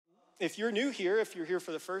if you're new here, if you're here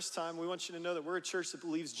for the first time, we want you to know that we're a church that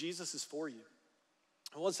believes Jesus is for you.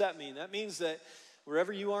 And what does that mean? That means that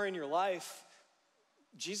wherever you are in your life,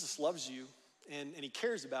 Jesus loves you and he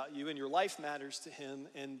cares about you and your life matters to him.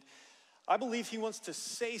 And I believe he wants to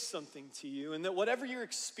say something to you, and that whatever your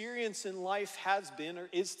experience in life has been or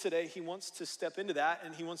is today, he wants to step into that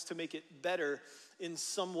and he wants to make it better in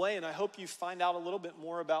some way. And I hope you find out a little bit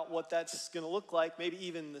more about what that's going to look like, maybe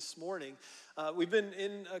even this morning. We've been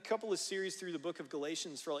in a couple of series through the book of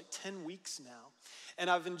Galatians for like 10 weeks now. And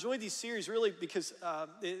I've enjoyed these series really because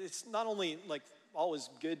it's not only like always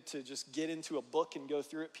good to just get into a book and go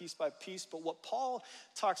through it piece by piece, but what Paul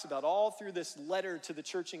talks about all through this letter to the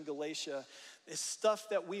church in Galatia is stuff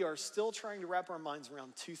that we are still trying to wrap our minds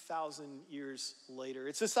around 2,000 years later.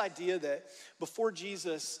 It's this idea that before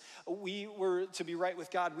Jesus, we were to be right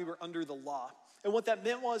with God, we were under the law. And what that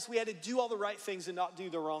meant was we had to do all the right things and not do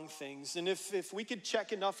the wrong things. And if we could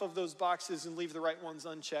check enough of those boxes and leave the right ones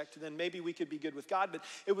unchecked, then maybe we could be good with God. But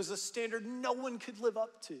it was a standard no one could live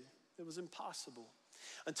up to. It was impossible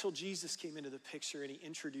until Jesus came into the picture and he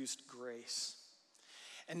introduced grace.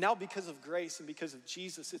 And now because of grace and because of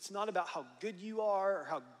Jesus, it's not about how good you are or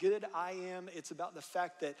how good I am. It's about the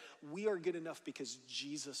fact that we are good enough because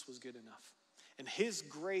Jesus was good enough. And his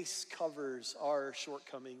grace covers our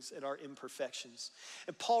shortcomings and our imperfections.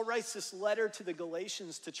 And Paul writes this letter to the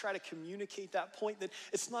Galatians to try to communicate that point that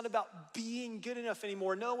it's not about being good enough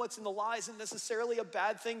anymore. No, what's in the law isn't necessarily a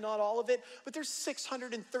bad thing, not all of it. But there's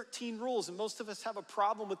 613 rules, and most of us have a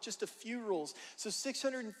problem with just a few rules. So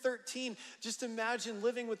 613, just imagine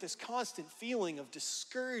living with this constant feeling of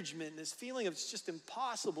discouragement, this feeling of it's just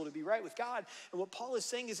impossible to be right with God. And what Paul is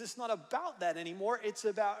saying is it's not about that anymore. It's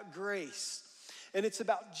about grace. And it's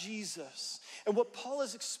about Jesus. And what Paul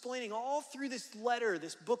is explaining all through this letter,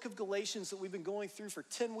 this book of Galatians that we've been going through for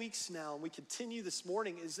 10 weeks now, and we continue this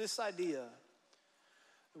morning, is this idea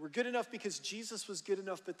that we're good enough because Jesus was good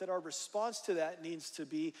enough, but that our response to that needs to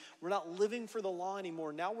be, we're not living for the law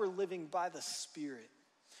anymore. Now we're living by the Spirit.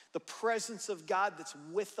 The presence of God that's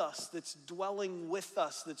with us, that's dwelling with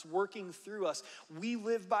us, that's working through us. We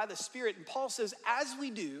live by the Spirit. And Paul says, as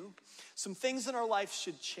we do, some things in our life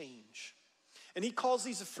should change. And he calls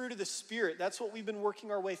these a fruit of the Spirit. That's what we've been working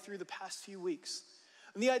our way through the past few weeks.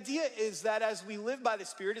 And the idea is that as we live by the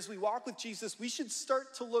Spirit, as we walk with Jesus, we should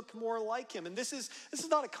start to look more like him. And this is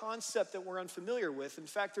not a concept that we're unfamiliar with. In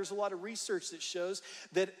fact, there's a lot of research that shows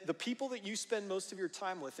that the people that you spend most of your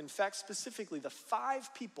time with, in fact, specifically the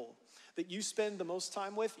 5 people that you spend the most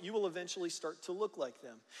time with, you will eventually start to look like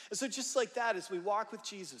them. And so just like that, as we walk with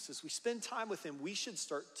Jesus, as we spend time with him, we should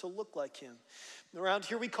start to look like him. Around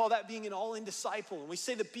here, we call that being an all-in disciple. And we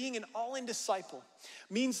say that being an all-in disciple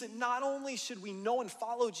means that not only should we know and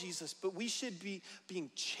follow Jesus, but we should be being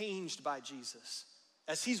changed by Jesus.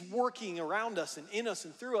 As he's working around us and in us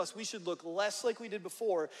and through us, we should look less like we did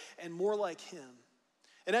before and more like him.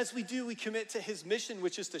 And as we do, we commit to his mission,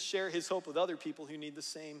 which is to share his hope with other people who need the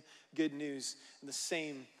same good news and the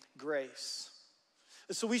same grace.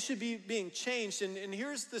 So we should be being changed. And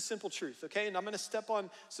here's the simple truth, okay? And I'm going to step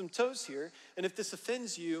on some toes here. And if this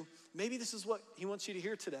offends you, maybe this is what he wants you to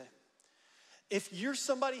hear today. If you're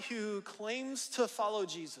somebody who claims to follow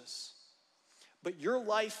Jesus, but your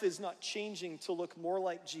life is not changing to look more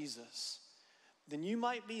like Jesus, then you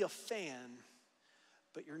might be a fan,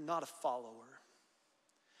 but you're not a follower.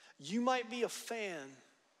 You might be a fan,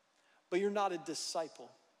 but you're not a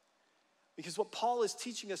disciple. Because what Paul is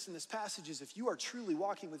teaching us in this passage is if you are truly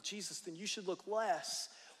walking with Jesus, then you should look less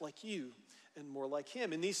like you and more like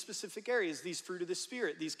him in these specific areas, these fruit of the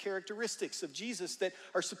Spirit, these characteristics of Jesus that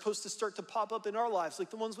are supposed to start to pop up in our lives,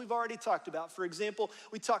 like the ones we've already talked about. For example,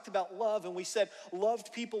 we talked about love, and we said,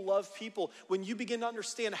 loved people love people. When you begin to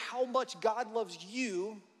understand how much God loves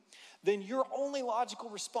you, then your only logical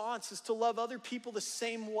response is to love other people the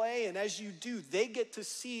same way. And as you do, they get to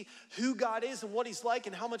see who God is and what he's like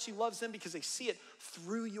and how much he loves them because they see it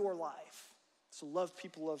through your life. So love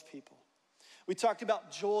people, love people. We talked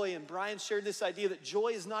about joy, and Brian shared this idea that joy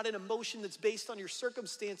is not an emotion that's based on your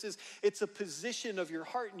circumstances. It's a position of your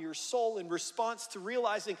heart and your soul in response to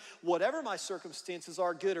realizing whatever my circumstances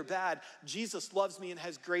are, good or bad, Jesus loves me and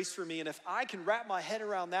has grace for me. And if I can wrap my head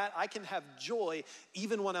around that, I can have joy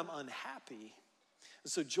even when I'm unhappy.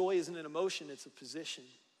 And so joy isn't an emotion, it's a position.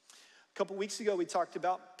 A couple weeks ago, we talked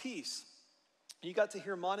about peace. You got to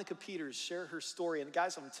hear Monica Peters share her story. And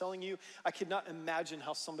guys, I'm telling you, I could not imagine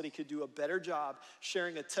how somebody could do a better job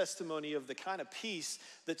sharing a testimony of the kind of peace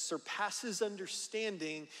that surpasses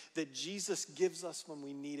understanding that Jesus gives us when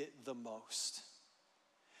we need it the most.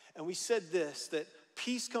 And we said this, that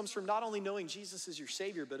peace comes from not only knowing Jesus as your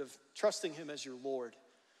Savior, but of trusting him as your Lord.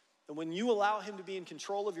 And when you allow him to be in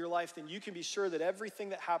control of your life, then you can be sure that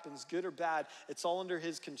everything that happens, good or bad, it's all under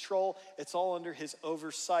his control. It's all under his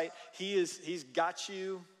oversight. He's got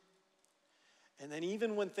you. And then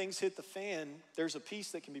even when things hit the fan, there's a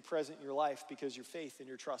peace that can be present in your life because your faith and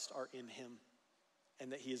your trust are in him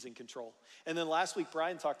and that he is in control. And then last week,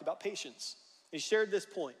 Brian talked about patience. He shared this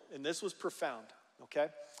point, and this was profound, okay?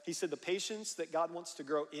 He said the patience that God wants to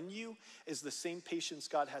grow in you is the same patience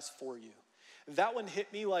God has for you. That one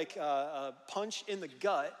hit me like a punch in the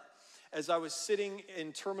gut as I was sitting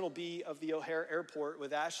in Terminal B of the O'Hare Airport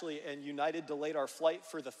with Ashley, and United delayed our flight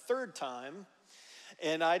for the third time.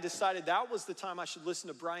 And I decided that was the time I should listen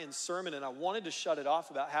to Brian's sermon, and I wanted to shut it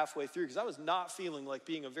off about halfway through because I was not feeling like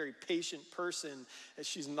being a very patient person, as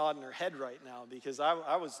she's nodding her head right now, because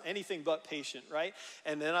I was anything but patient, right?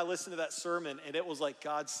 And then I listened to that sermon, and it was like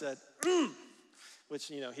God said, which,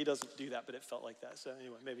 he doesn't do that, but it felt like that. So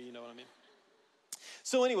anyway, maybe you know what I mean.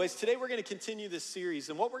 So anyways, today we're going to continue this series,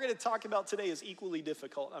 and what we're going to talk about today is equally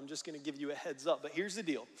difficult. I'm just going to give you a heads up, but here's the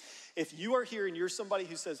deal. If you are here and you're somebody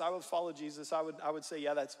who says, I would follow Jesus, I would say,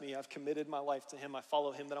 yeah, that's me. I've committed my life to him. I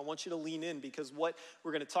follow him. Then I want you to lean in because what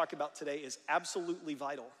we're going to talk about today is absolutely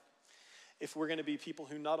vital if we're going to be people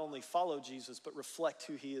who not only follow Jesus, but reflect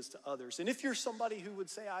who he is to others. And if you're somebody who would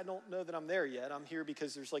say, I don't know that I'm there yet. I'm here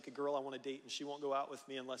because there's like a girl I want to date, and she won't go out with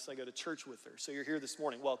me unless I go to church with her. So you're here this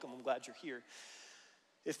morning. Welcome. I'm glad you're here.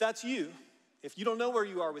 If that's you, if you don't know where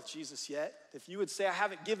you are with Jesus yet, if you would say, I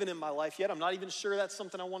haven't given him my life yet, I'm not even sure that's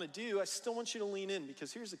something I want to do, I still want you to lean in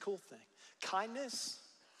because here's the cool thing. Kindness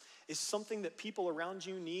is something that people around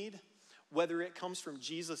you need, whether it comes from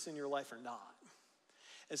Jesus in your life or not.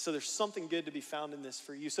 And so there's something good to be found in this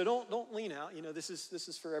for you. So don't lean out. This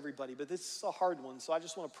is for everybody, but this is a hard one. So I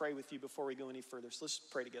just want to pray with you before we go any further. So let's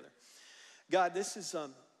pray together. God, this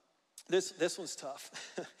one's tough.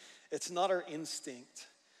 It's not our instinct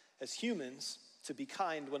as humans to be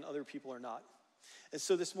kind when other people are not. And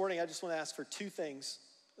so this morning, I just want to ask for two things.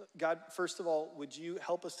 God, first of all, would you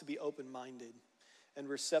help us to be open-minded and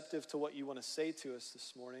receptive to what you want to say to us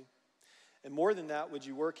this morning? And more than that, would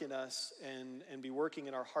you work in us and be working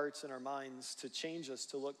in our hearts and our minds to change us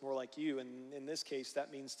to look more like you? And in this case,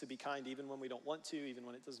 that means to be kind even when we don't want to, even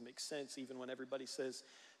when it doesn't make sense, even when everybody says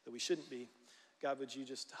that we shouldn't be. God, would you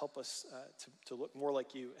just help us to look more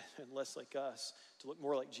like you and less like us, to look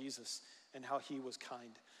more like Jesus and how he was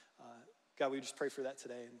kind. God, we just pray for that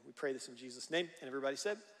today, and we pray this in Jesus' name. And everybody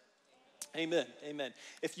said, amen, amen.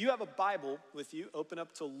 If you have a Bible with you, open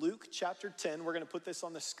up to Luke chapter 10. We're going to put this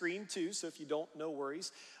on the screen too, so if you don't, no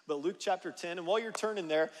worries. But Luke chapter 10, and while you're turning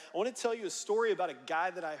there, I want to tell you a story about a guy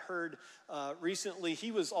that I heard recently. He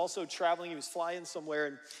was also traveling. He was flying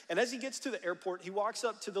somewhere, and as he gets to the airport, he walks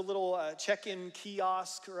up to the little check-in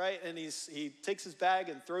kiosk, right? And he takes his bag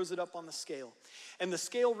and throws it up on the scale. And the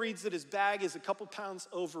scale reads that his bag is a couple pounds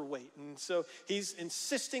overweight. And so he's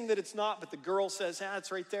insisting that it's not, but the girl says,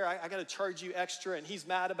 it's right there. I got to charge you extra. And he's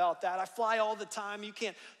mad about that. I fly all the time. You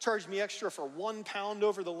can't charge me extra for 1 pound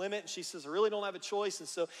over the limit. And she says, I really don't have a choice. And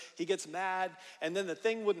so he gets mad. And then the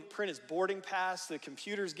thing wouldn't print his boarding pass. The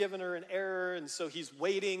computer's giving her an error. And so he's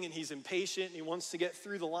waiting and he's impatient. And he wants to get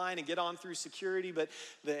through the line and get on through security. But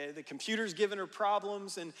the computer's giving her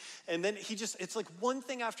problems. And then it's like one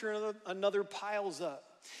thing after another piles up.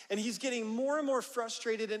 And he's getting more and more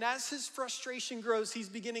frustrated. And as his frustration grows, he's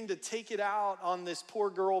beginning to take it out on this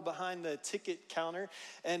poor girl behind the ticket counter.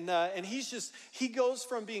 And he goes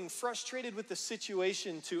from being frustrated with the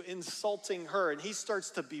situation to insulting her. And he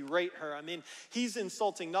starts to berate her. I mean, he's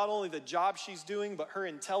insulting not only the job she's doing, but her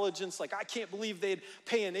intelligence. Like, I can't believe they'd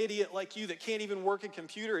pay an idiot like you that can't even work a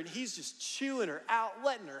computer. And he's just chewing her out,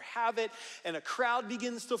 letting her have it. And a crowd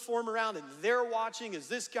begins to form around, and they're watching as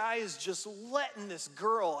this guy is just letting this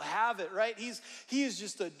girl have it, right? He is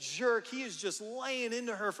just a jerk. He is just laying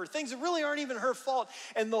into her for things that really aren't even her fault.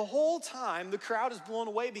 And the whole time, the crowd is blown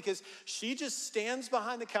away because she just stands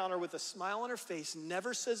behind the counter with a smile on her face,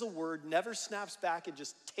 never says a word, never snaps back, and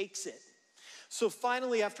just takes it. So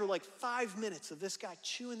finally, after like 5 minutes of this guy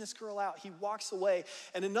chewing this girl out, he walks away,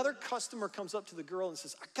 and another customer comes up to the girl and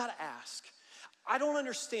says, I gotta ask, I don't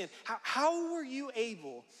understand. How were you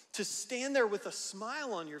able to stand there with a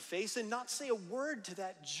smile on your face and not say a word to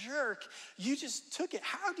that jerk? You just took it.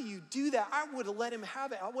 How do you do that? I would have let him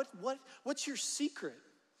have it. What's your secret?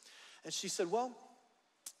 And she said, well,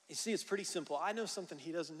 you see, it's pretty simple. I know something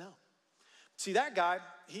he doesn't know. See, that guy,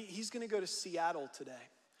 he's going to go to Seattle today.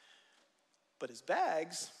 But his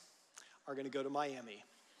bags are going to go to Miami.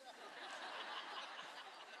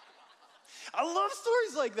 I love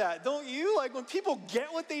stories like that, don't you? Like when people get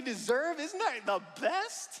what they deserve, isn't that the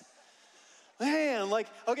best? Man,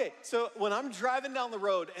 okay, so when I'm driving down the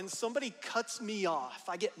road and somebody cuts me off,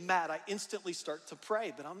 I get mad. I instantly start to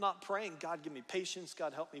pray, but I'm not praying, God, give me patience.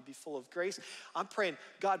 God, help me be full of grace. I'm praying,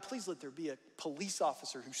 God, please let there be a police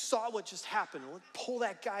officer who saw what just happened. Let's pull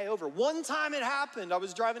that guy over. One time it happened. I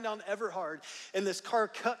was driving down Everhard, and this car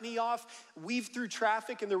cut me off, weaved through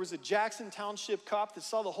traffic, and there was a Jackson Township cop that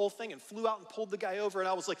saw the whole thing and flew out and pulled the guy over, and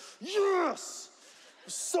I was like, yes!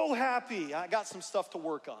 So happy. I got some stuff to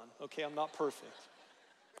work on. Okay, I'm not perfect.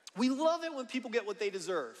 We love it when people get what they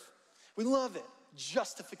deserve. We love it.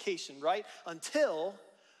 Justification, right? Until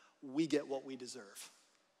we get what we deserve.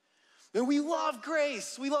 And we love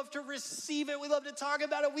grace. We love to receive it. We love to talk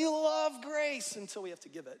about it. We love grace until we have to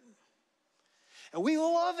give it. And we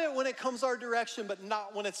love it when it comes our direction, but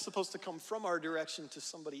not when it's supposed to come from our direction to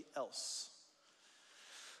somebody else.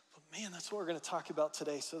 Man, that's what we're going to talk about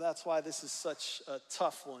today. So that's why this is such a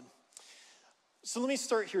tough one. So let me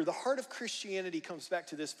start here. The heart of Christianity comes back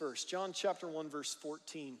to this verse, John chapter 1, verse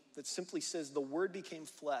 14, that simply says, the word became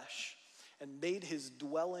flesh and made his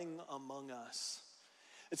dwelling among us.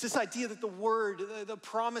 It's this idea that the word, the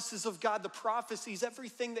promises of God, the prophecies,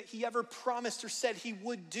 everything that he ever promised or said he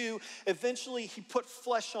would do, eventually he put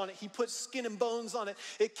flesh on it. He put skin and bones on it.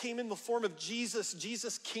 It came in the form of Jesus.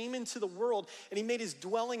 Jesus came into the world and he made his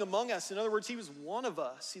dwelling among us. In other words, he was one of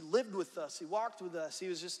us. He lived with us. He walked with us. He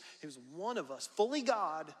was one of us, fully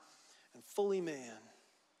God and fully man.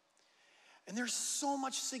 And there's so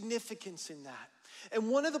much significance in that. And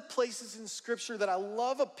one of the places in Scripture that I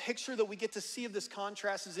love a picture that we get to see of this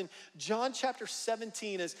contrast is in John chapter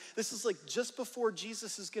 17. As this is like just before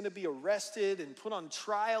Jesus is going to be arrested and put on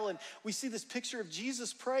trial. And we see this picture of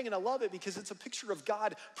Jesus praying, and I love it because it's a picture of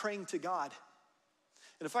God praying to God.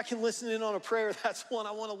 And if I can listen in on a prayer, that's one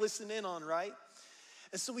I want to listen in on, right?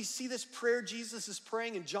 And so we see this prayer Jesus is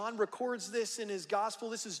praying, and John records this in his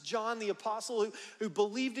gospel. This is John the apostle who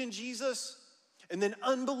believed in Jesus and then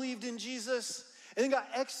unbelieved in Jesus, and then got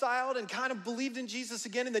exiled and kind of believed in Jesus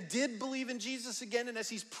again, and then did believe in Jesus again. And as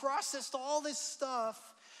he's processed all this stuff,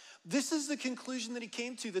 this is the conclusion that he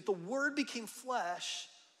came to, that the word became flesh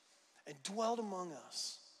and dwelled among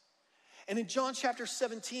us. And in John chapter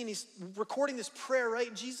 17, he's recording this prayer, right?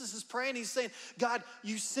 And Jesus is praying. He's saying, God,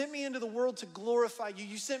 you sent me into the world to glorify you.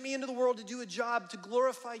 You sent me into the world to do a job, to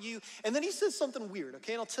glorify you. And then he says something weird,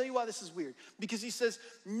 okay? And I'll tell you why this is weird. Because he says,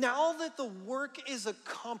 now that the work is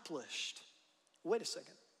accomplished. Wait a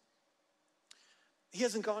second. He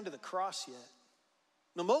hasn't gone to the cross yet.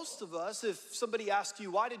 Now, most of us, if somebody asks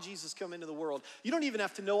you, why did Jesus come into the world? You don't even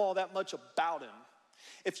have to know all that much about him.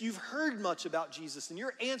 If you've heard much about Jesus, then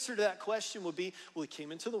your answer to that question would be, well, he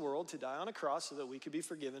came into the world to die on a cross so that we could be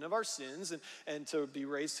forgiven of our sins and to be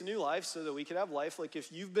raised to new life so that we could have life. Like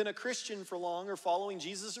if you've been a Christian for long or following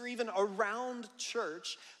Jesus or even around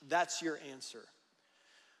church, that's your answer.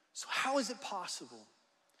 So how is it possible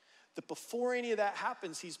that before any of that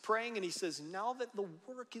happens, he's praying and he says, now that the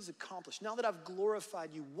work is accomplished, now that I've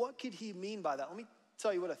glorified you, what could he mean by that? Let me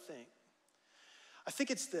tell you what I think. I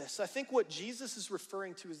think it's this. I think what Jesus is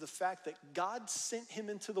referring to is the fact that God sent him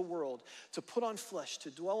into the world to put on flesh,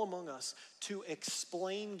 to dwell among us, to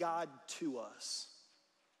explain God to us.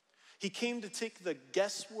 He came to take the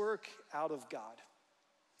guesswork out of God.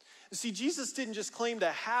 You see, Jesus didn't just claim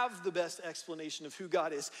to have the best explanation of who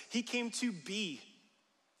God is. He came to be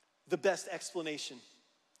the best explanation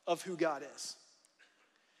of who God is.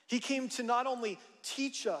 He came to not only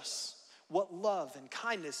teach us what love and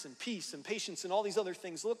kindness and peace and patience and all these other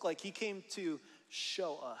things look like, he came to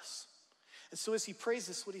show us. And so as he prays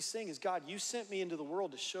this, what he's saying is, God, you sent me into the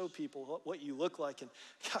world to show people what you look like. And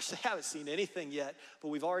gosh, they haven't seen anything yet, but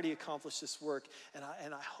we've already accomplished this work. And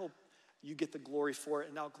I hope you get the glory for it,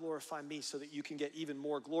 and now glorify me so that you can get even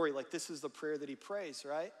more glory. Like this is the prayer that he prays,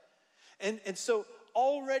 right? And so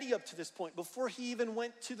already up to this point, before he even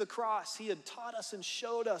went to the cross, he had taught us and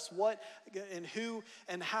showed us what and who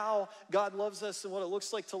and how God loves us and what it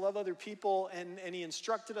looks like to love other people. And he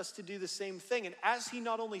instructed us to do the same thing. And as he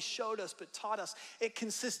not only showed us, but taught us, it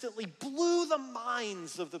consistently blew the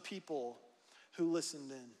minds of the people who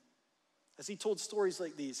listened in. As he told stories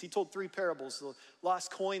like these, he told 3 parables, the lost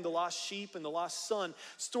coin, the lost sheep, and the lost son.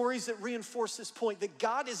 Stories that reinforce this point that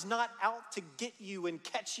God is not out to get you and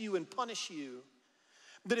catch you and punish you.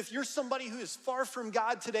 But if you're somebody who is far from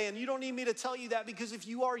God today, and you don't need me to tell you that, because if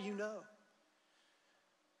you are, you know.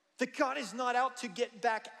 That God is not out to get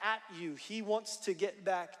back at you. He wants to get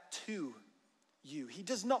back to you. He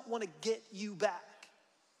does not want to get you back.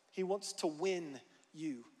 He wants to win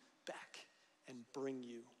you back and bring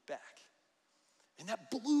you back. And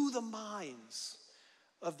that blew the minds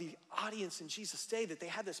of the audience in Jesus' day, that they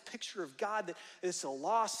had this picture of God, that it's a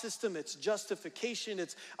law system, it's justification,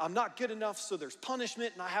 it's I'm not good enough, so there's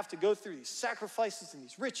punishment, and I have to go through these sacrifices and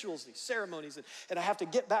these rituals, these ceremonies, and I have to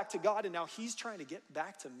get back to God, and now he's trying to get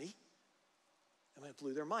back to me. And it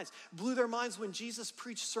blew their minds. Blew their minds when Jesus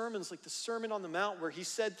preached sermons like the Sermon on the Mount, where he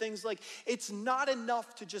said things like, it's not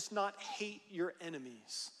enough to just not hate your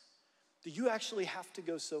enemies. Do you actually have to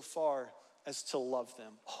go so far as to love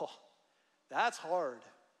them? Oh, that's hard.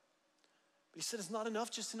 But he said it's not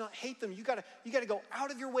enough just to not hate them. You gotta go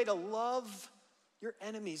out of your way to love your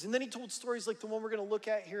enemies. And then he told stories like the one we're gonna look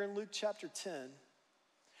at here in Luke chapter 10.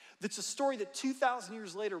 That's a story that 2,000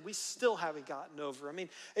 years later, we still haven't gotten over. I mean,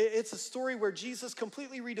 it's a story where Jesus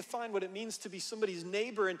completely redefined what it means to be somebody's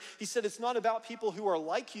neighbor. And he said it's not about people who are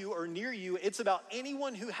like you or near you. It's about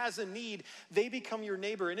anyone who has a need. They become your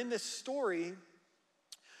neighbor. And in this story,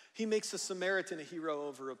 he makes a Samaritan a hero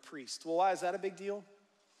over a priest. Well, why is that a big deal?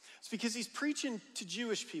 It's because he's preaching to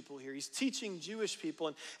Jewish people here. He's teaching Jewish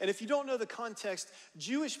people. And if you don't know the context,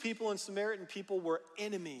 Jewish people and Samaritan people were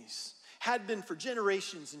enemies. Had been for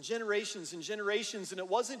generations and generations and generations. And it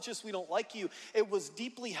wasn't just we don't like you. It was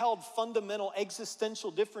deeply held fundamental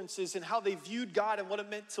existential differences in how they viewed God and what it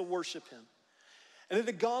meant to worship him. And it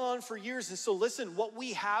had gone on for years. And so listen, what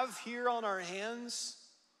we have here on our hands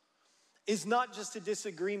is not just a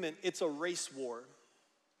disagreement, it's a race war.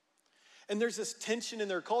 And there's this tension in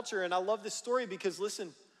their culture, and I love this story because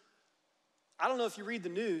listen, I don't know if you read the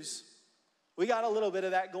news, we got a little bit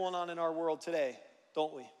of that going on in our world today,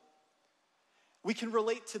 don't we? We can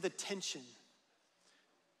relate to the tension.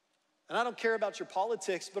 And I don't care about your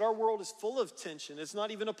politics, but our world is full of tension. It's not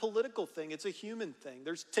even a political thing, it's a human thing.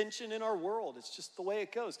 There's tension in our world, it's just the way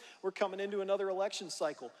it goes. We're coming into another election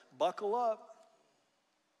cycle, buckle up.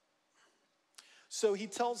 So he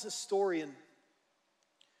tells this story and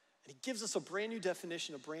he gives us a brand new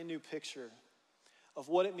definition, a brand new picture of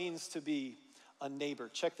what it means to be a neighbor.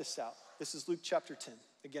 Check this out. This is Luke chapter 10.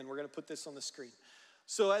 Again, we're going to put this on the screen.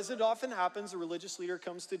 So as it often happens, a religious leader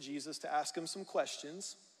comes to Jesus to ask him some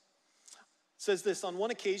questions. It says this, on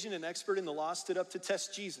one occasion, an expert in the law stood up to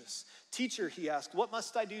test Jesus. Teacher, he asked, what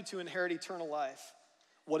must I do to inherit eternal life?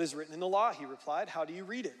 What is written in the law? He replied, how do you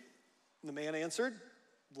read it? And the man answered,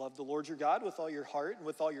 love the Lord your God with all your heart and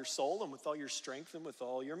with all your soul and with all your strength and with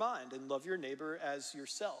all your mind, and love your neighbor as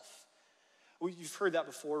yourself. Well, you've heard that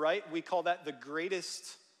before, right? We call that the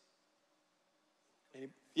greatest.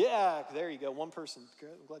 Yeah, there you go. One person.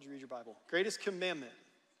 I'm glad you read your Bible. Greatest commandment.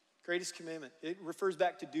 Greatest commandment. It refers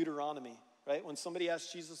back to Deuteronomy, right? When somebody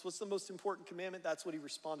asked Jesus, what's the most important commandment? That's what he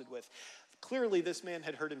responded with. Clearly, this man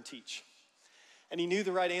had heard him teach. And he knew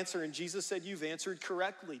the right answer. And Jesus said, you've answered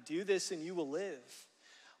correctly. Do this and you will live.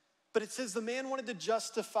 But it says the man wanted to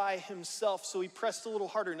justify himself, so he pressed a little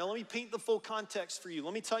harder. Now let me paint the full context for you.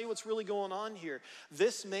 Let me tell you what's really going on here.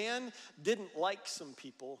 This man didn't like some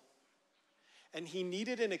people, and he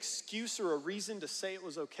needed an excuse or a reason to say it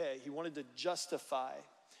was okay. He wanted to justify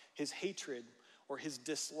his hatred or his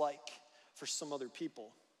dislike for some other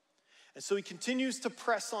people. And so he continues to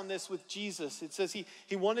press on this with Jesus. It says he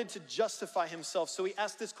wanted to justify himself. So he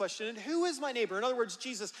asked this question, and who is my neighbor? In other words,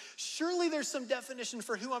 Jesus, surely there's some definition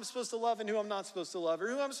for who I'm supposed to love and who I'm not supposed to love, or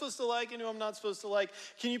who I'm supposed to like and who I'm not supposed to like.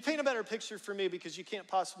 Can you paint a better picture for me? Because you can't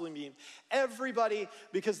possibly mean everybody,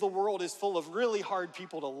 because the world is full of really hard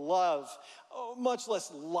people to love, much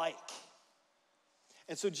less like.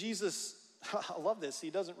 And so Jesus, I love this, he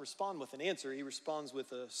doesn't respond with an answer. He responds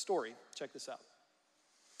with a story. Check this out.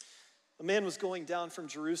 A man was going down from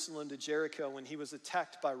Jerusalem to Jericho when he was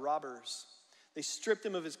attacked by robbers. They stripped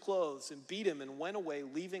him of his clothes and beat him and went away,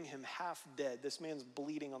 leaving him half dead. This man's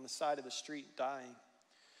bleeding on the side of the street, dying.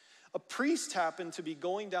 A priest happened to be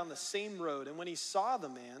going down the same road, and when he saw the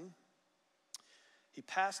man, he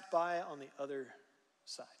passed by on the other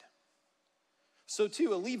side. So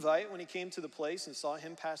too, a Levite, when he came to the place and saw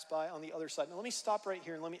him pass by on the other side. Now let me stop right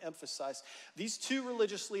here and let me emphasize. These two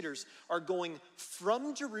religious leaders are going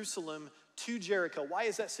from Jerusalem to Jericho. Why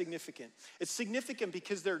is that significant? It's significant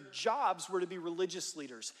because their jobs were to be religious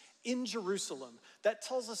leaders in Jerusalem. That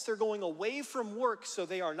tells us they're going away from work, so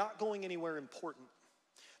they are not going anywhere important.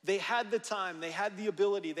 They had the time, they had the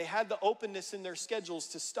ability, they had the openness in their schedules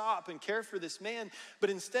to stop and care for this man, but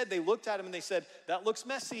instead they looked at him and they said, that looks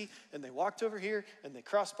messy, and they walked over here and they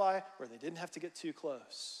crossed by where they didn't have to get too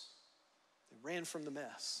close. They ran from the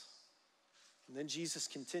mess. And then Jesus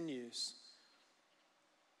continues,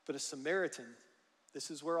 but a Samaritan, this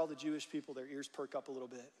is where all the Jewish people, their ears perk up a little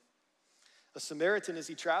bit. A Samaritan, as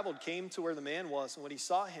he traveled, came to where the man was, and when he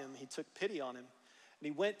saw him, he took pity on him.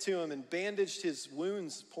 And he went to him and bandaged his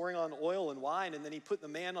wounds, pouring on oil and wine. And then he put the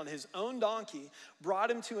man on his own donkey, brought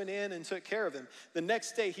him to an inn, and took care of him. The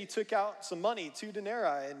next day he took out some money, 2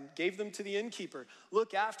 denarii, and gave them to the innkeeper.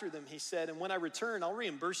 Look after them, he said, and when I return, I'll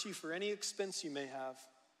reimburse you for any expense you may have.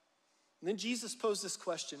 And then Jesus posed this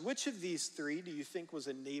question: which of these 3 do you think was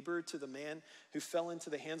a neighbor to the man who fell into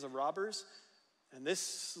the hands of robbers? And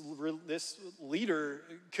this leader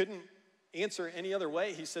couldn't answer any other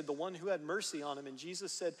way. He said, the one who had mercy on him. And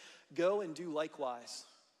Jesus said, go and do likewise.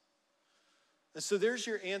 And so there's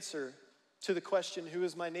your answer to the question, who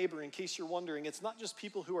is my neighbor? In case you're wondering, it's not just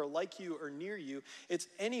people who are like you or near you, it's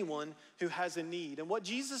anyone who has a need. And what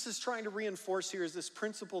Jesus is trying to reinforce here is this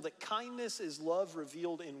principle that kindness is love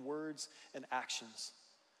revealed in words and actions.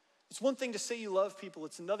 It's one thing to say you love people,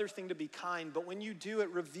 it's another thing to be kind, but when you do, it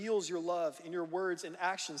reveals your love in your words and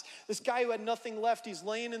actions. This guy who had nothing left, he's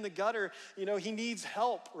laying in the gutter, he needs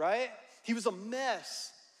help, right? He was a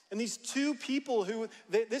mess. And these 2 people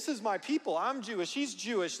this is my people, I'm Jewish, he's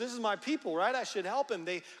Jewish, this is my people, right? I should help him.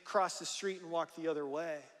 They cross the street and walk the other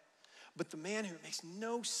way. But the man who makes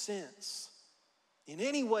no sense in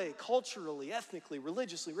any way, culturally, ethnically,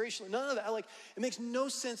 religiously, racially, none of that. It makes no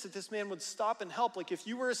sense that this man would stop and help. Like if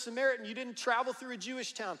you were a Samaritan, you didn't travel through a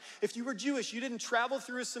Jewish town. If you were Jewish, you didn't travel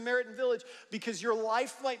through a Samaritan village because your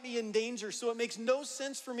life might be in danger. So it makes no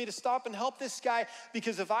sense for me to stop and help this guy,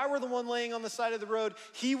 because if I were the one laying on the side of the road,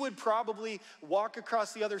 he would probably walk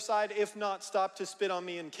across the other side, if not stop to spit on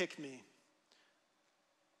me and kick me.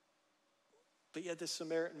 But yet this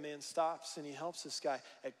Samaritan man stops and he helps this guy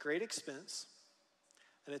at great expense.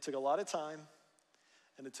 And it took a lot of time,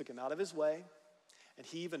 and it took him out of his way, and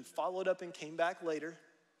he even followed up and came back later.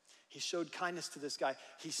 He showed kindness to this guy.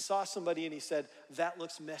 He saw somebody and he said, that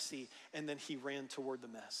looks messy, and then he ran toward the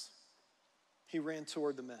mess. He ran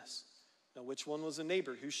toward the mess. Now, which one was a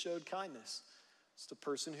neighbor who showed kindness? It's the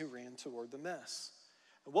person who ran toward the mess.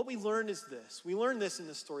 And what we learn is this. We learn this in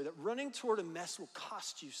this story, that running toward a mess will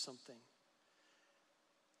cost you something.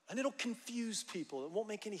 And it'll confuse people. It won't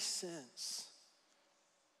make any sense.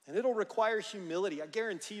 And it'll require humility. I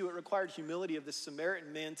guarantee you it required humility of this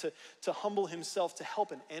Samaritan man to humble himself to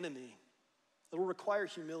help an enemy. It'll require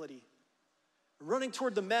humility. Running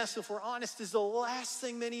toward the mess, if we're honest, is the last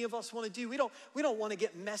thing many of us want to do. We don't want to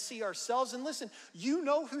get messy ourselves. And listen, you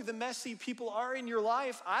know who the messy people are in your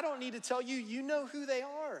life. I don't need to tell you, you know who they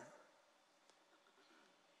are.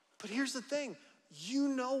 But here's the thing. You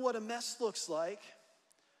know what a mess looks like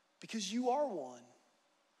because you are one.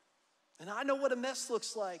 And I know what a mess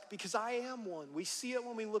looks like because I am one. We see it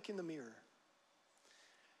when we look in the mirror.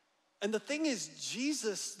 And the thing is,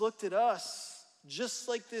 Jesus looked at us just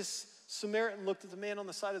like this Samaritan looked at the man on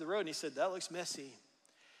the side of the road and he said, that looks messy.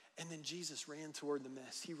 And then Jesus ran toward the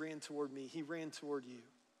mess. He ran toward me. He ran toward you.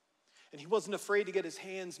 And he wasn't afraid to get his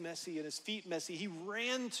hands messy and his feet messy. He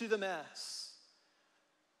ran to the mess.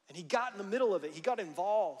 And he got in the middle of it. He got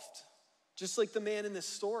involved, just like the man in this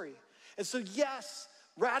story. And so yes,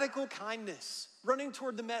 radical kindness, running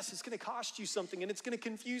toward the mess, is going to cost you something, and it's going to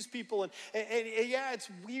confuse people, and yeah, it's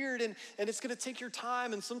weird, and it's going to take your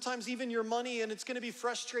time, and sometimes even your money, and it's going to be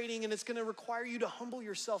frustrating, and it's going to require you to humble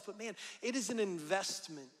yourself, but man, it is an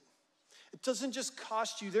investment. It doesn't just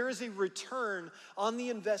cost you. There is a return on the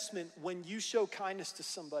investment when you show kindness to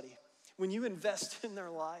somebody, when you invest in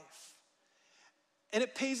their life. And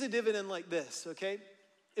it pays a dividend like this, okay?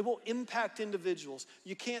 It will impact individuals.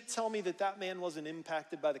 You can't tell me that man wasn't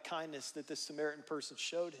impacted by the kindness that this Samaritan person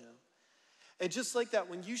showed him. And just like that,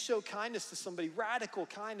 when you show kindness to somebody, radical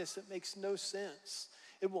kindness that makes no sense,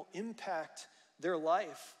 it will impact their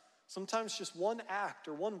life. Sometimes just one act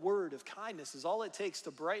or one word of kindness is all it takes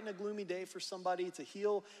to brighten a gloomy day for somebody, to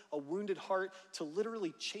heal a wounded heart, to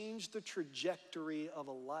literally change the trajectory of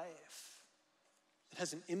a life. It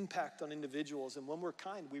has an impact on individuals, and when we're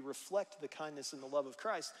kind, we reflect the kindness and the love of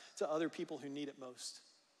Christ to other people who need it most.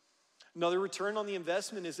 Another return on the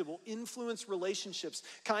investment is it will influence relationships.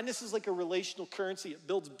 Kindness is like a relational currency. It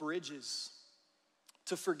builds bridges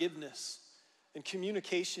to forgiveness and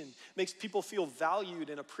communication. It makes people feel valued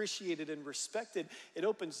and appreciated and respected. It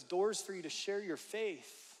opens doors for you to share your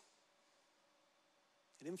faith.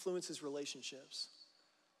 It influences relationships.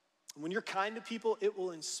 And when you're kind to people, it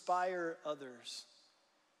will inspire others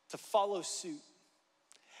to follow suit.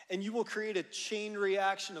 And you will create a chain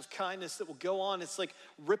reaction of kindness that will go on. It's like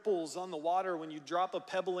ripples on the water. When you drop a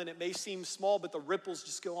pebble in, it may seem small, but the ripples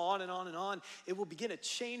just go on and on and on. It will begin a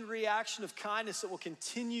chain reaction of kindness that will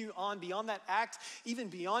continue on beyond that act, even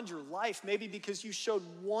beyond your life. Maybe because you showed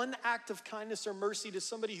one act of kindness or mercy to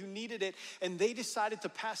somebody who needed it, and they decided to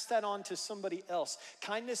pass that on to somebody else.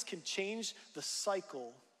 Kindness can change the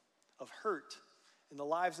cycle of hurt in the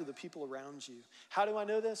lives of the people around you. How do I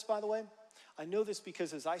know this, by the way? I know this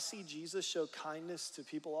because as I see Jesus show kindness to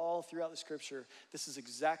people all throughout the scripture, this is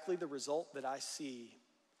exactly the result that I see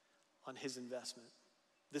on his investment.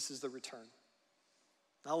 This is the return.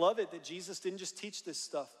 I love it that Jesus didn't just teach this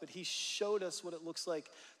stuff, but he showed us what it looks like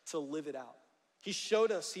to live it out. He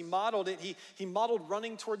showed us, he modeled it. He modeled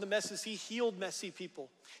running toward the messes. He healed messy people.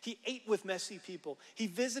 He ate with messy people. He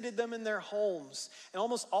visited them in their homes. And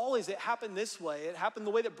almost always it happened this way. It happened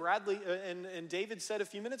the way that Bradley and David said a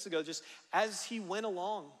few minutes ago, just as he went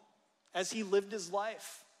along, as he lived his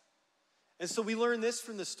life. And so we learn this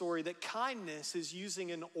from the story, that kindness is using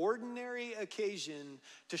an ordinary occasion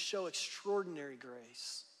to show extraordinary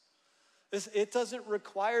grace. It doesn't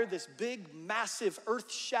require this big, massive,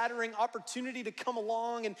 earth-shattering opportunity to come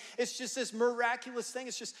along, and it's just this miraculous thing.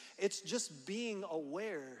 It's just being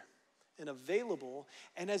aware and available,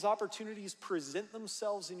 and as opportunities present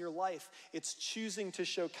themselves in your life, it's choosing to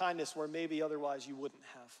show kindness where maybe otherwise you wouldn't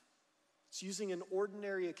have. It's using an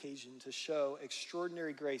ordinary occasion to show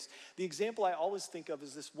extraordinary grace. The example I always think of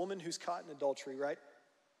is this woman who's caught in adultery, right?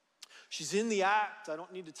 She's in the act. I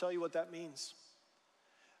don't need to tell you what that means.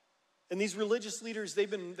 And these religious leaders,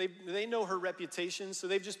 they know her reputation, so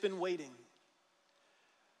they've just been waiting.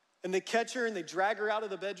 And they catch her and they drag her out of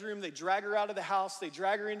the bedroom, they drag her out of the house, they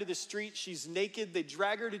drag her into the street, she's naked, they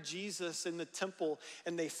drag her to Jesus in the temple,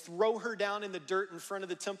 and they throw her down in the dirt in front of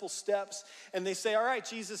the temple steps, and they say, all right,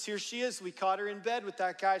 Jesus, here she is. We caught her in bed with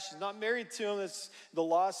that guy. She's not married to him. The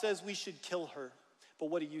law says we should kill her. But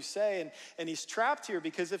what do you say? And he's trapped here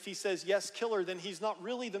because if he says, yes, kill her, then he's not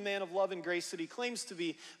really the man of love and grace that he claims to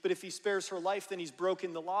be. But if he spares her life, then he's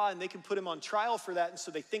broken the law, and they can put him on trial for that. And so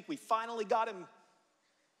they think we finally got him.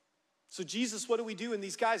 So Jesus, what do we do? And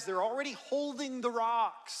these guys, they're already holding the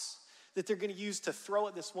rocks that they're going to use to throw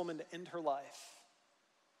at this woman to end her life.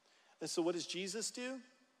 And so what does Jesus do?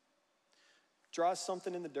 Draws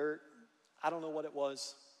something in the dirt. I don't know what it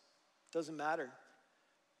was. Doesn't matter.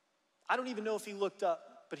 I don't even know if he looked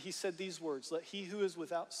up, but he said these words, let he who is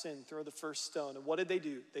without sin throw the first stone. And what did they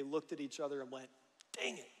do? They looked at each other and went,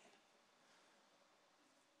 dang it.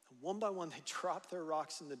 And one by one, they drop their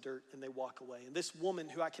rocks in the dirt and they walk away. And this woman,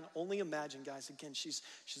 who I can only imagine, guys, again, she's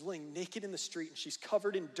laying naked in the street and she's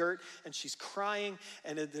covered in dirt and she's crying,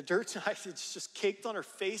 and the dirt it's just caked on her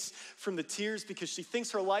face from the tears because she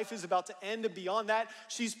thinks her life is about to end, and beyond that,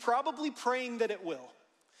 she's probably praying that it will.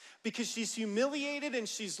 Because she's humiliated and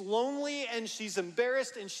she's lonely and she's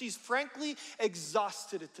embarrassed and she's frankly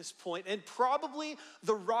exhausted at this point. And probably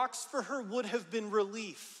the rocks for her would have been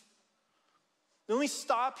relief. Let me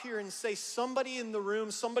stop here and say, somebody in the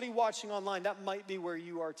room, somebody watching online, that might be where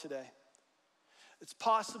you are today. It's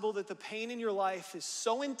possible that the pain in your life is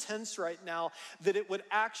so intense right now that it would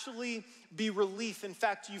actually be relief. In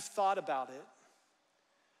fact, you've thought about it.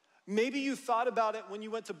 Maybe you thought about it when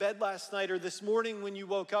you went to bed last night or this morning when you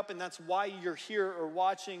woke up, and that's why you're here or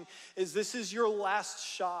watching, is this is your last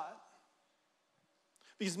shot.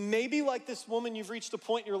 Because maybe like this woman, you've reached a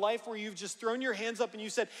point in your life where you've just thrown your hands up and you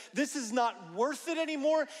said, this is not worth it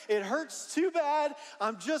anymore. It hurts too bad.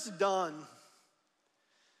 I'm just done.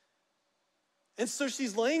 And so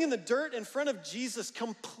she's laying in the dirt in front of Jesus,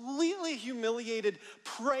 completely humiliated,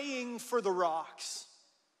 praying for the rocks.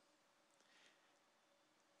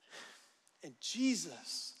 And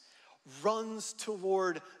Jesus runs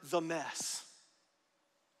toward the mess.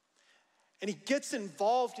 And he gets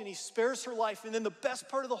involved and he spares her life. And then the best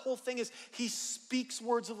part of the whole thing is he speaks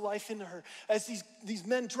words of life into her. As these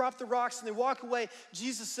men drop the rocks and they walk away,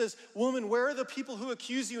 Jesus says, woman, where are the people who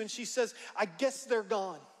accuse you? And she says, I guess they're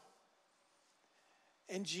gone.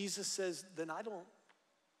 And Jesus says, then I don't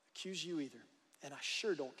accuse you either. And I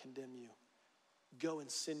sure don't condemn you. Go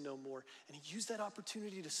and sin no more. And he used that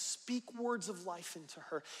opportunity to speak words of life into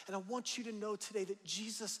her. And I want you to know today that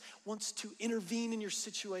Jesus wants to intervene in your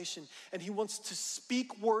situation, and he wants to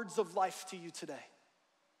speak words of life to you today.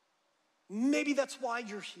 Maybe that's why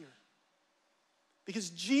you're here. Because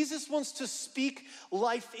Jesus wants to speak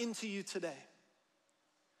life into you today.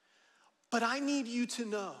 But I need you to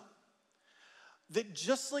know that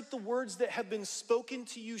just like the words that have been spoken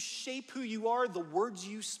to you shape who you are, the words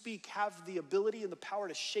you speak have the ability and the power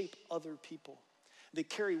to shape other people. They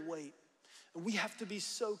carry weight. And we have to be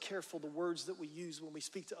so careful the words that we use when we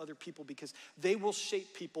speak to other people, because they will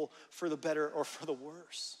shape people for the better or for the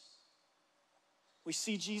worse. We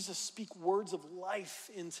see Jesus speak words of life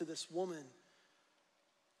into this woman,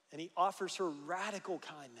 and he offers her radical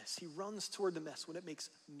kindness. He runs toward the mess when it makes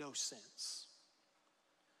no sense.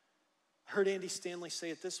 I heard Andy Stanley say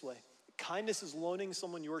it this way: kindness is loaning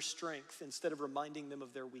someone your strength instead of reminding them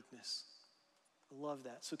of their weakness. I love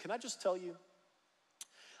that. So can I just tell you,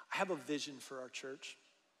 I have a vision for our church.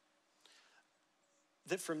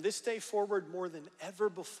 That from this day forward, more than ever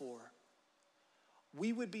before,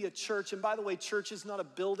 we would be a church. And by the way, church is not a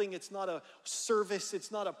building. It's not a service. It's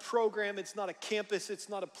not a program. It's not a campus. It's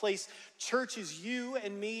not a place. Church is you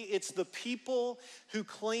and me. It's the people who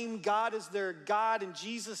claim God as their God and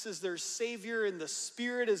Jesus as their Savior and the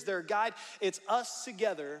Spirit as their guide. It's us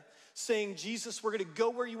together saying, Jesus, we're going to go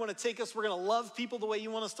where you want to take us. We're going to love people the way you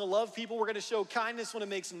want us to love people. We're going to show kindness when it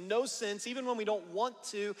makes no sense, even when we don't want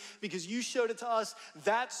to, because you showed it to us.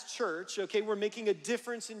 That's church, okay? We're making a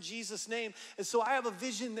difference in Jesus' name. And so I have a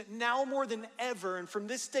vision that now more than ever, and from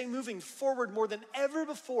this day moving forward more than ever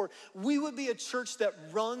before, we would be a church that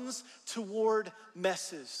runs toward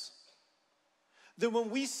messes. That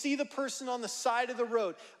when we see the person on the side of the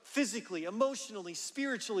road, physically, emotionally,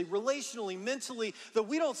 spiritually, relationally, mentally, that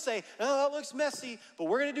we don't say, oh, that looks messy, but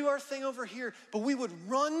we're gonna do our thing over here. But we would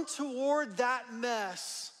run toward that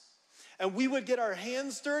mess, and we would get our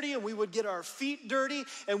hands dirty, and we would get our feet dirty,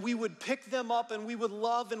 and we would pick them up, and we would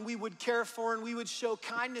love, and we would care for, and we would show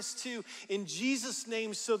kindness to in Jesus'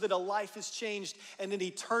 name, so that a life is changed and an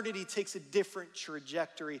eternity takes a different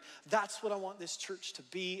trajectory. That's what I want this church to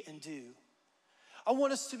be and do. I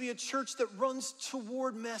want us to be a church that runs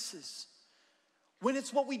toward messes. When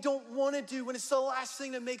it's what we don't want to do, when it's the last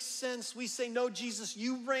thing that makes sense, we say, no, Jesus,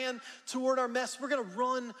 you ran toward our mess. We're going to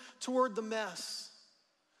run toward the mess.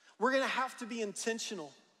 We're going to have to be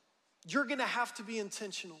intentional. You're going to have to be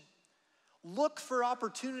intentional. Look for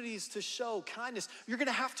opportunities to show kindness. You're going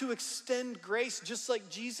to have to extend grace just like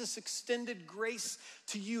Jesus extended grace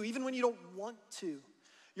to you, even when you don't want to.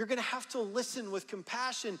 You're going to have to listen with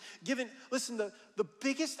compassion. Listen, the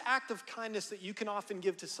biggest act of kindness that you can often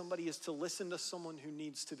give to somebody is to listen to someone who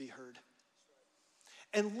needs to be heard.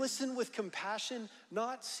 And listen with compassion,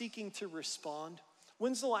 not seeking to respond.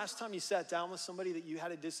 When's the last time you sat down with somebody that you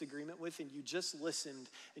had a disagreement with and you just listened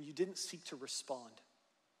and you didn't seek to respond?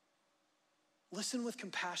 Listen with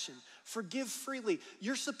compassion. Forgive freely.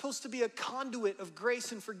 You're supposed to be a conduit of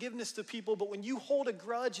grace and forgiveness to people, but when you hold a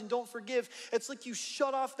grudge and don't forgive, it's like you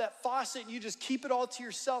shut off that faucet and you just keep it all to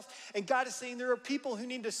yourself. And God is saying there are people who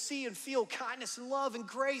need to see and feel kindness and love and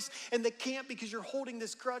grace, and they can't because you're holding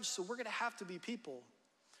this grudge. So we're going to have to be people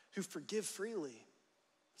who forgive freely.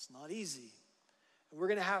 It's not easy. And we're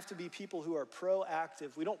going to have to be people who are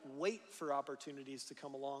proactive. We don't wait for opportunities to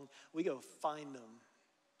come along. We go find them.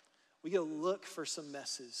 We go look for some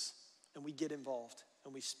messes, and we get involved,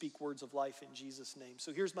 and we speak words of life in Jesus' name.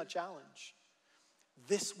 So here's my challenge.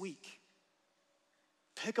 This week,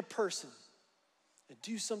 pick a person and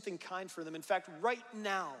do something kind for them. In fact, right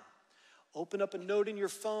now, open up a note in your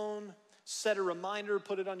phone, set a reminder,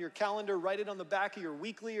 put it on your calendar, write it on the back of your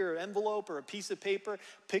weekly or envelope or a piece of paper.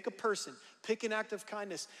 Pick a person, pick an act of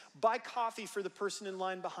kindness. Buy coffee for the person in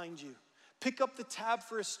line behind you. Pick up the tab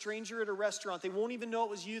for a stranger at a restaurant. They won't even know it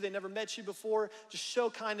was you. They never met you before. Just show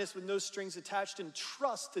kindness with no strings attached and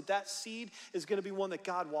trust that that seed is going to be one that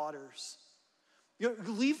God waters. You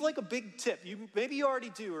leave like a big tip. Maybe you already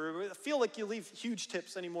do, or I feel like you leave huge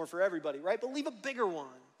tips anymore for everybody, right? But leave a bigger one.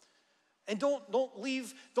 And don't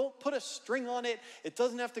put a string on it. It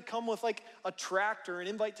doesn't have to come with like a tract or an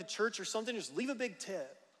invite to church or something. Just leave a big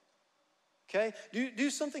tip. Okay? Do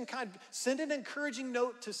something kind. Send an encouraging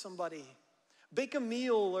note to somebody. Bake a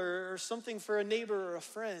meal or something for a neighbor or a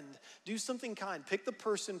friend. Do something kind. Pick the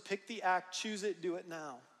person, pick the act, choose it, do it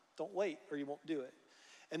now. Don't wait or you won't do it.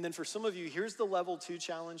 And then for some of you, here's the level 2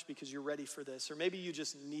 challenge because you're ready for this, or maybe you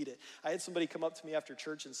just need it. I had somebody come up to me after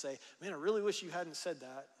church and say, man, I really wish you hadn't said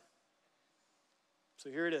that. So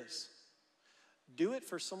here it is. Do it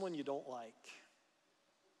for someone you don't like.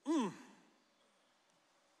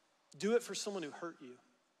 Do it for someone who hurt you.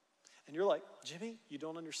 And you're like, Jimmy, you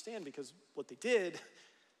don't understand, because what they didn't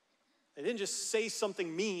just say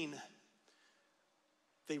something mean.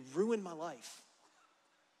 They ruined my life.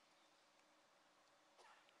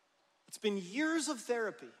 It's been years of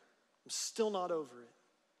therapy. I'm still not over it.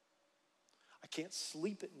 I can't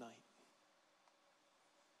sleep at night.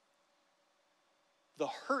 The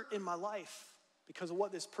hurt in my life because of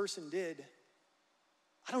what this person did,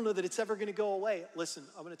 I don't know that it's ever going to go away. Listen,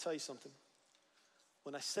 I'm going to tell you something.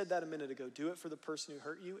 When I said that a minute ago, do it for the person who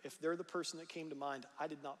hurt you. If they're the person that came to mind, I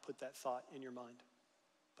did not put that thought in your mind,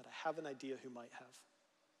 but I have an idea who might have.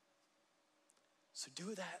 So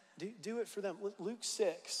do that. Do it for them. Luke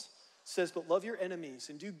 6 says, but love your enemies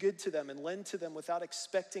and do good to them and lend to them without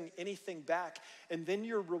expecting anything back. And then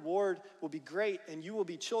your reward will be great and you will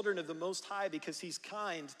be children of the Most High, because he's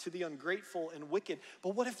kind to the ungrateful and wicked.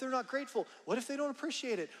 But what if they're not grateful? What if they don't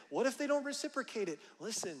appreciate it? What if they don't reciprocate it?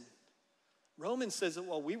 Listen, Romans says that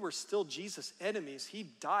while we were still Jesus' enemies, he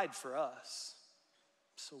died for us.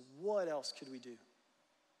 So what else could we do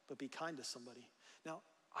but be kind to somebody? Now,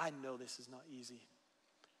 I know this is not easy.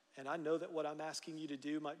 And I know that what I'm asking you to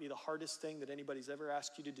do might be the hardest thing that anybody's ever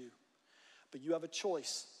asked you to do. But you have a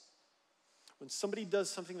choice. When somebody does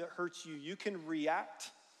something that hurts you, you can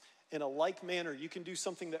react in a like manner. You can do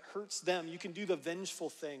something that hurts them. You can do the vengeful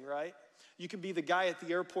thing, right? You can be the guy at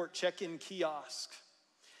the airport check-in kiosk.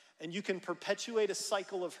 And you can perpetuate a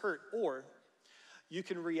cycle of hurt. Or you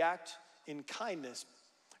can react in kindness.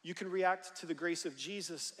 You can react to the grace of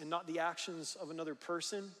Jesus and not the actions of another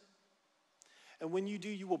person. And when you do,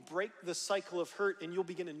 you will break the cycle of hurt and you'll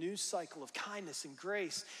begin a new cycle of kindness and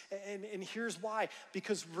grace. And here's why.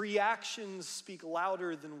 Because reactions speak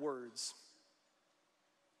louder than words.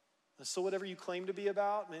 So whatever you claim to be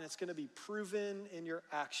about, man, it's going to be proven in your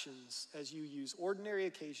actions as you use ordinary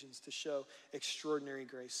occasions to show extraordinary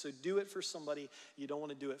grace. So do it for somebody you don't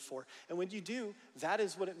want to do it for. And when you do, that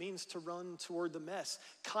is what it means to run toward the mess.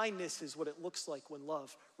 Kindness is what it looks like when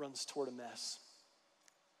love runs toward a mess.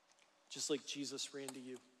 Just like Jesus ran to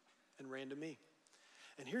you and ran to me.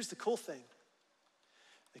 And here's the cool thing.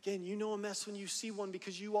 Again, you know a mess when you see one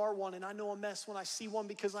because you are one, and I know a mess when I see one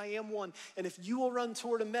because I am one. And if you will run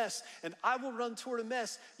toward a mess and I will run toward a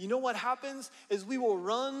mess, you know what happens is we will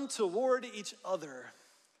run toward each other.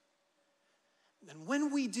 And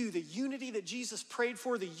when we do, the unity that Jesus prayed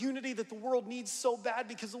for, the unity that the world needs so bad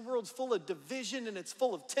because the world's full of division and it's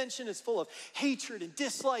full of tension, it's full of hatred and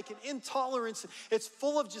dislike and intolerance. It's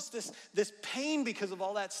full of just this pain because of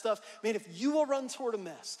all that stuff. Man, if you will run toward a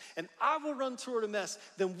mess and I will run toward a mess,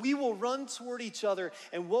 then we will run toward each other.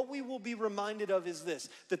 And what we will be reminded of is this,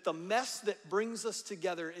 that the mess that brings us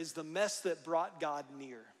together is the mess that brought God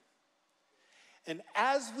near. And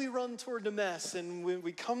as we run toward the mess and when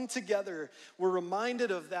we come together, we're reminded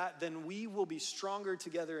of that, then we will be stronger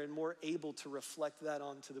together and more able to reflect that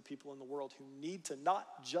onto the people in the world who need to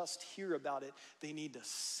not just hear about it, they need to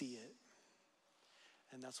see it.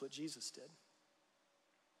 And that's what Jesus did.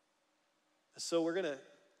 So we're going to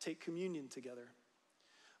take communion together,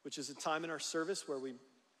 which is a time in our service where we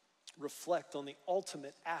reflect on the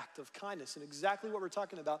ultimate act of kindness and exactly what we're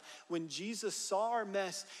talking about. When Jesus saw our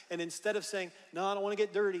mess and instead of saying, no, I don't want to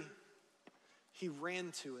get dirty, he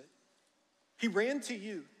ran to it. He ran to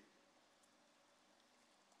you.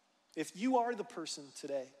 If you are the person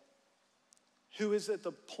today who is at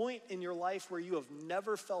the point in your life where you have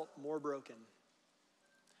never felt more broken,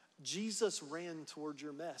 Jesus ran towards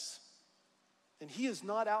your mess. And he is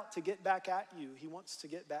not out to get back at you. He wants to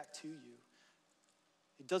get back to you.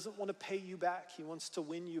 He doesn't want to pay you back. He wants to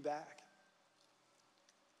win you back.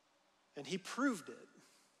 And he proved it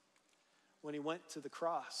when he went to the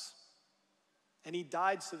cross. And he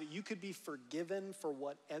died so that you could be forgiven for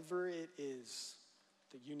whatever it is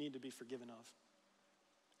that you need to be forgiven of.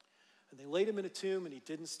 And they laid him in a tomb and he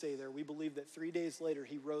didn't stay there. We believe that 3 days later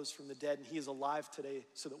he rose from the dead and he is alive today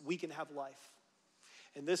so that we can have life.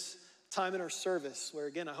 And this time in our service where,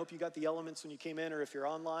 again, I hope you got the elements when you came in, or if you're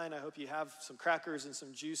online, I hope you have some crackers and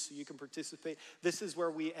some juice so you can participate. This is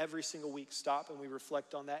where we every single week stop and we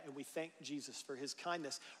reflect on that and we thank Jesus for his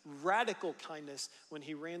kindness, radical kindness when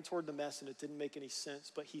he ran toward the mess and it didn't make any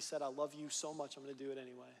sense, but he said, I love you so much, I'm going to do it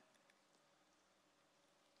anyway.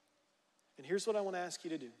 And here's what I want to ask you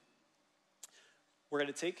to do. We're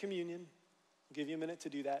going to take communion. I'll give you a minute to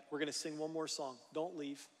do that. We're going to sing one more song. Don't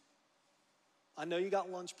leave. I know you got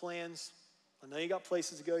lunch plans. I know you got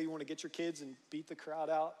places to go. You want to get your kids and beat the crowd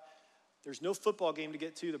out. There's no football game to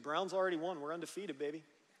get to. The Browns already won. We're undefeated, baby.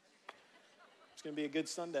 It's going to be a good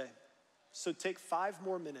Sunday. So take 5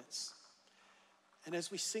 more minutes. And as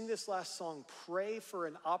we sing this last song, pray for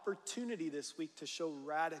an opportunity this week to show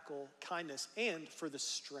radical kindness and for the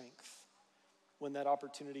strength when that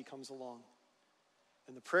opportunity comes along.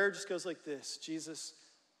 And the prayer just goes like this. Jesus,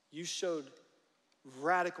 you showed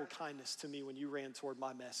radical kindness to me when you ran toward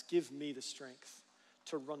my mess. Give me the strength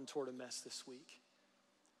to run toward a mess this week.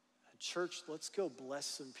 And church, let's go bless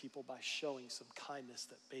some people by showing some kindness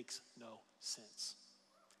that makes no sense.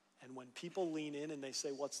 And when people lean in and they say,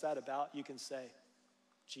 what's that about? You can say,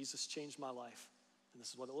 Jesus changed my life. And this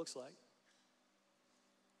is what it looks like.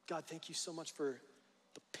 God, thank you so much for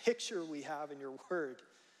the picture we have in your word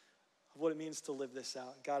of what it means to live this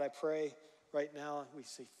out. God, I pray right now, we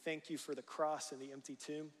say thank you for the cross and the empty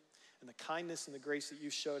tomb and the kindness and the grace that you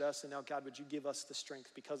showed us. And now, God, would you give us the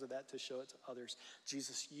strength because of that to show it to others?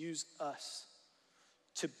 Jesus, use us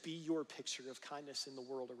to be your picture of kindness in the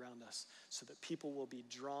world around us so that people will be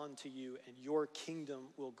drawn to you and your kingdom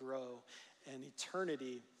will grow and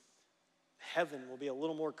eternity, heaven will be a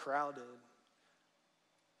little more crowded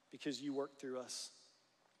because you work through us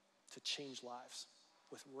to change lives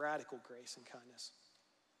with radical grace and kindness.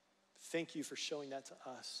 Thank you for showing that to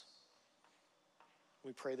us.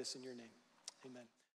 We pray this in your name. Amen.